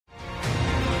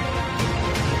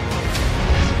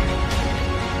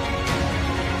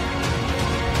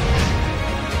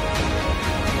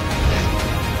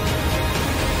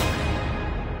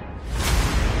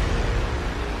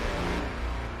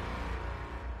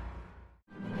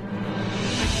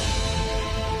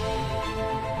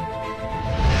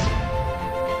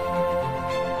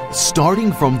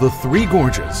Starting from the Three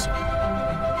Gorges,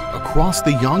 across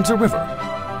the Yangtze River,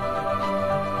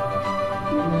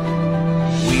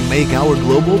 we make our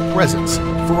global presence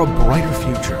for a brighter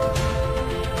future.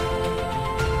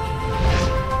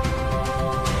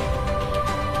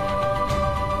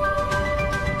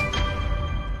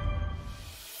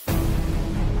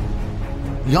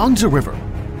 Yangtze River,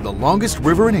 the longest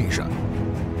river in Asia,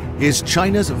 is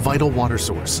China's vital water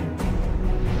source.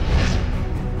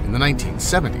 In the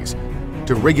 1970s,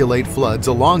 to regulate floods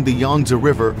along the Yangtze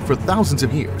River for thousands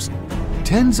of years,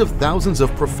 tens of thousands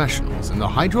of professionals in the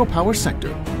hydropower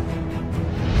sector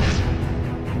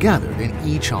gathered in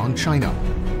Yichang, China,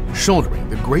 shouldering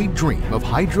the great dream of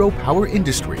hydropower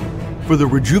industry for the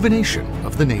rejuvenation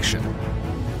of the nation.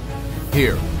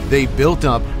 Here, they built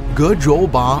up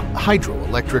Gezhouba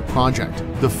hydroelectric project,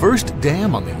 the first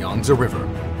dam on the Yangtze River.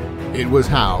 It was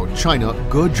how China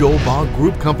Gezhouba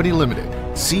Group Company Limited,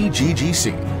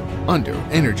 CGGC, under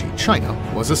Energy China,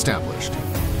 was established.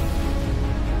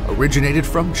 Originated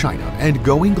from China and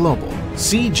going global,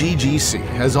 CGGC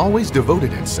has always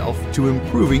devoted itself to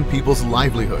improving people's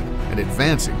livelihood and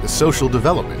advancing the social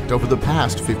development over the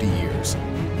past 50 years.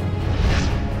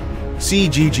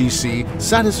 CGGC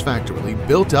satisfactorily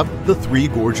built up the Three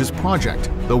Gorges project,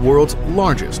 the world's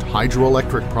largest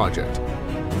hydroelectric project,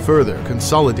 further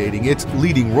consolidating its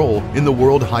leading role in the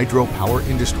world hydropower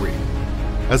industry.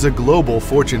 As a global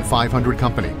Fortune 500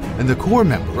 company and the core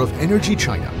member of Energy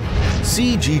China,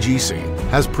 CGGC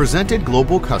has presented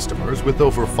global customers with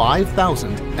over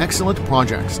 5,000 excellent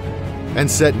projects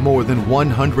and set more than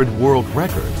 100 world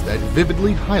records that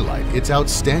vividly highlight its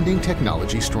outstanding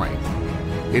technology strength.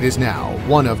 It is now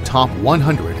one of top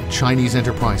 100 Chinese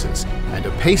enterprises and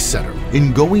a pace setter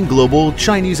in going global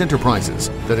Chinese enterprises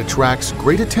that attracts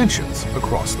great attentions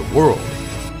across the world.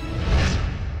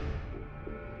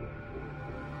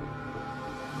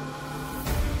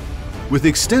 With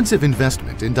extensive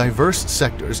investment in diverse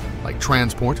sectors like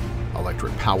transport,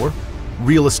 electric power,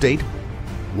 real estate,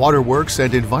 waterworks,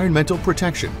 and environmental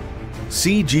protection,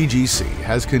 CGGC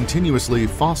has continuously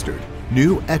fostered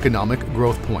new economic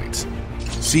growth points.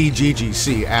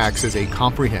 CGGC acts as a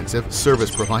comprehensive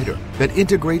service provider that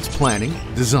integrates planning,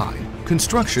 design,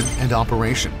 construction, and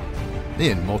operation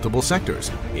in multiple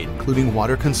sectors, including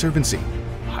water conservancy,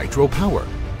 hydropower,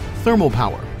 thermal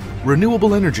power,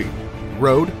 renewable energy,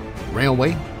 road,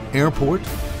 railway, airport,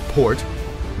 port,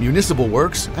 municipal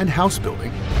works, and house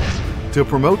building, to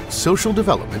promote social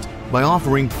development by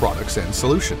offering products and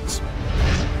solutions.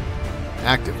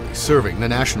 Actively serving the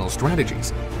national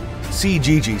strategies,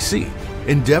 CGGC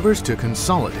endeavors to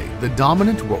consolidate the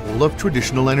dominant role of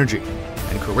traditional energy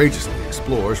and courageously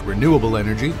explores renewable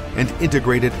energy and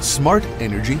integrated smart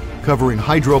energy covering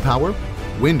hydropower,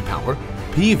 wind power,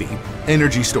 PV,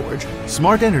 energy storage,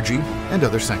 smart energy, and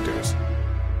other sectors.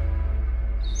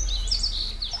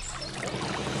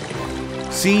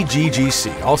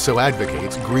 CGGC also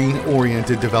advocates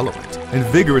green-oriented development and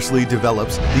vigorously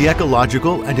develops the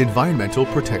ecological and environmental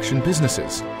protection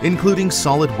businesses, including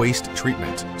solid waste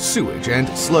treatment, sewage and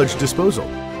sludge disposal,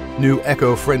 new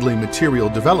eco-friendly material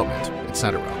development,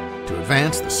 etc., to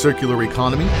advance the circular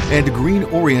economy and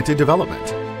green-oriented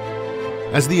development.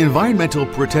 As the environmental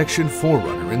protection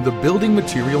forerunner in the building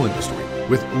material industry,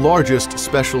 with largest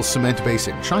special cement base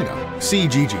in China,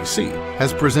 CGGC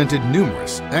has presented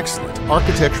numerous excellent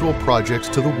architectural projects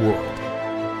to the world.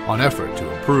 On effort to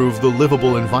improve the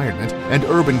livable environment and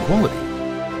urban quality,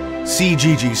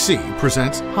 CGGC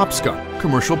presents Hopska,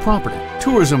 commercial property,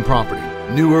 tourism property,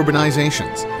 new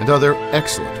urbanizations, and other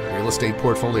excellent real estate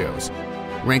portfolios.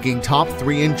 Ranking top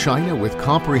 3 in China with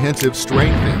comprehensive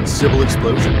strength in civil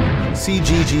explosion,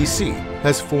 CGGC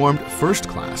has formed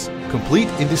first-class, complete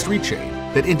industry chain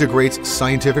that integrates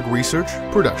scientific research,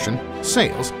 production,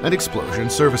 sales, and explosion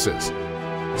services.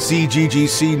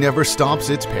 CGGC never stops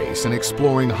its pace in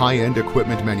exploring high-end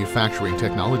equipment manufacturing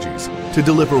technologies to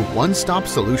deliver one-stop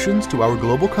solutions to our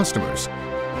global customers,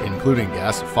 including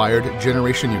gas-fired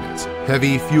generation units,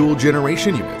 heavy fuel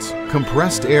generation units,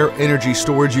 compressed air energy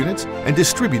storage units, and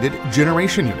distributed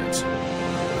generation units.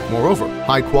 Moreover,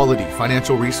 high-quality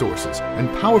financial resources and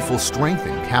powerful strength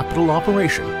in capital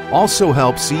operation also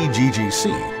help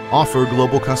CGGC offer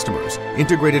global customers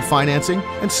integrated financing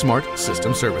and smart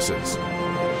system services.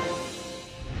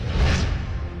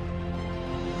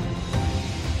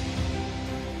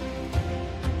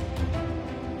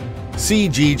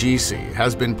 CGGC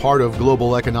has been part of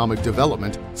global economic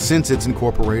development since its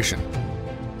incorporation.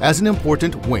 As an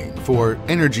important wing for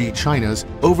Energy China's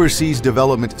overseas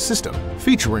development system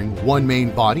featuring one main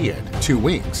body and 2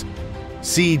 wings,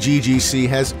 CGGC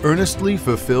has earnestly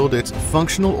fulfilled its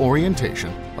functional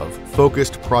orientation of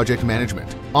focused project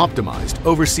management, optimized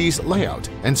overseas layout,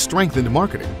 and strengthened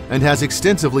marketing, and has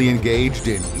extensively engaged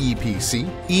in EPC,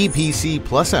 EPC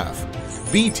plus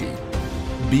F, BT,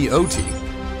 BOT,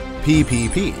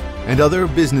 PPP, and other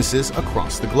businesses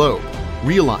across the globe,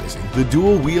 realizing the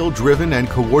dual-wheel-driven and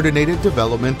coordinated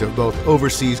development of both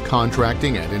overseas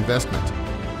contracting and investment.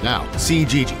 Now,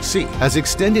 CGGC has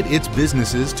extended its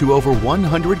businesses to over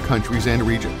 100 countries and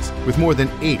regions, with more than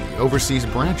 80 overseas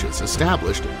branches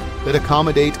established that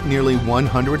accommodate nearly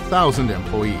 100,000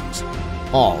 employees.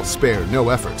 All spare no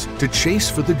efforts to chase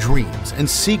for the dreams and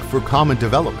seek for common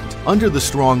development under the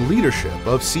strong leadership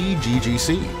of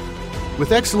CGGC.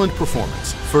 With excellent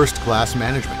performance, first-class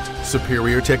management,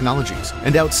 superior technologies,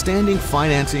 and outstanding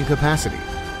financing capacity,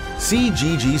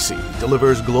 CGGC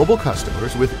delivers global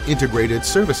customers with integrated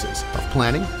services of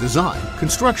planning, design,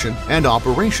 construction, and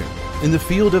operation in the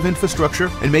field of infrastructure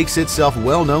and makes itself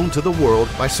well known to the world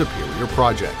by superior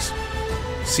projects.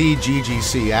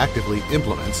 CGGC actively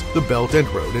implements the Belt and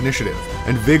Road Initiative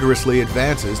and vigorously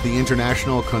advances the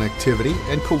international connectivity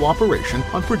and cooperation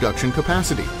on production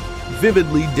capacity,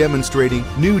 vividly demonstrating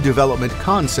new development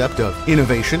concept of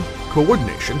innovation,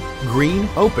 coordination, green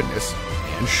openness,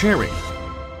 and sharing.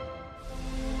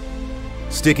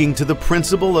 Sticking to the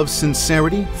principle of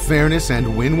sincerity, fairness,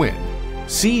 and win-win,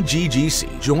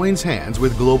 CGGC joins hands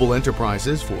with global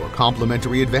enterprises for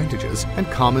complementary advantages and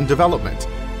common development,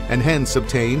 and hence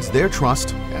obtains their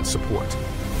trust and support.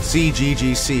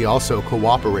 CGGC also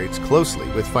cooperates closely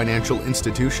with financial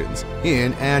institutions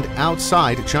in and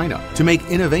outside China to make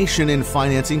innovation in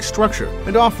financing structure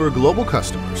and offer global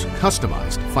customers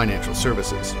customized financial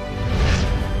services.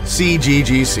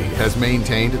 CGGC has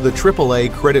maintained the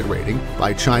AAA credit rating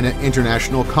by China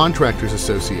International Contractors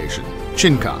Association,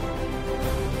 Chinka,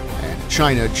 and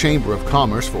China Chamber of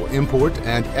Commerce for Import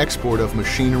and Export of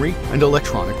Machinery and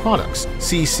Electronic Products,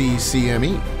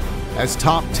 CCCME, as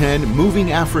Top 10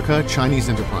 Moving Africa Chinese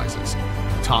Enterprises,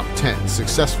 Top 10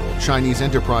 Successful Chinese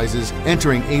Enterprises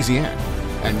Entering ASEAN,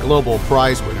 and Global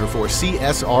Prize winner for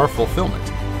CSR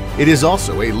Fulfillment. It is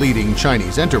also a leading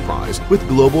Chinese enterprise with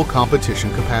global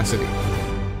competition capacity.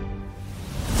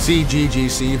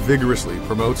 CGGC vigorously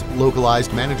promotes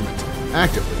localized management,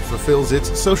 actively fulfills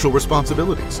its social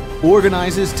responsibilities,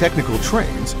 organizes technical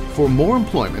trains for more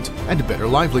employment and better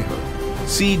livelihood.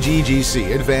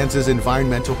 CGGC advances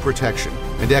environmental protection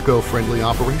and eco-friendly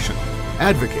operation,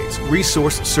 advocates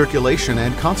resource circulation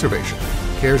and conservation,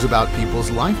 cares about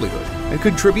people's livelihood, and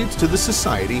contributes to the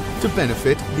society to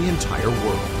benefit the entire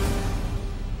world.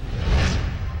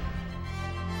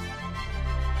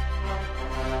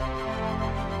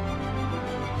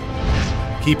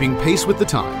 Keeping pace with the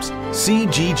times,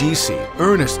 CGGC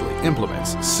earnestly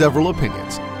implements several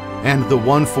opinions and the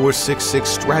 1466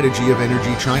 strategy of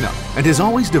Energy China, and is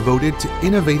always devoted to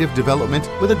innovative development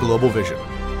with a global vision.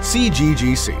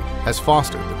 CGGC has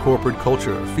fostered the corporate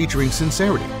culture featuring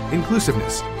sincerity,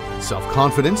 inclusiveness,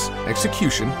 self-confidence,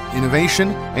 execution, innovation,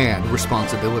 and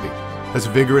responsibility, has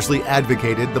vigorously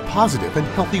advocated the positive and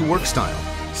healthy work style,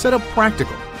 set up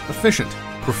practical, efficient,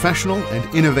 professional,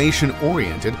 and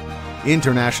innovation-oriented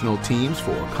international teams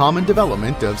for common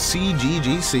development of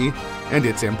CGGC and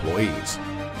its employees.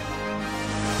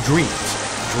 Dreams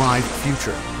drive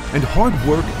future, and hard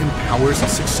work empowers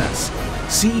success.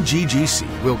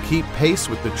 CGGC will keep pace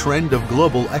with the trend of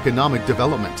global economic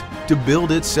development to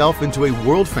build itself into a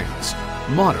world-famous,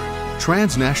 modern,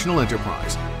 transnational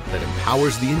enterprise that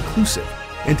empowers the inclusive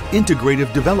and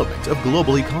integrative development of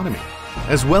global economy,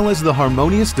 as well as the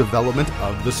harmonious development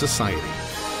of the society.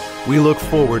 We look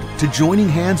forward to joining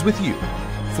hands with you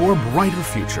for a brighter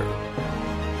future.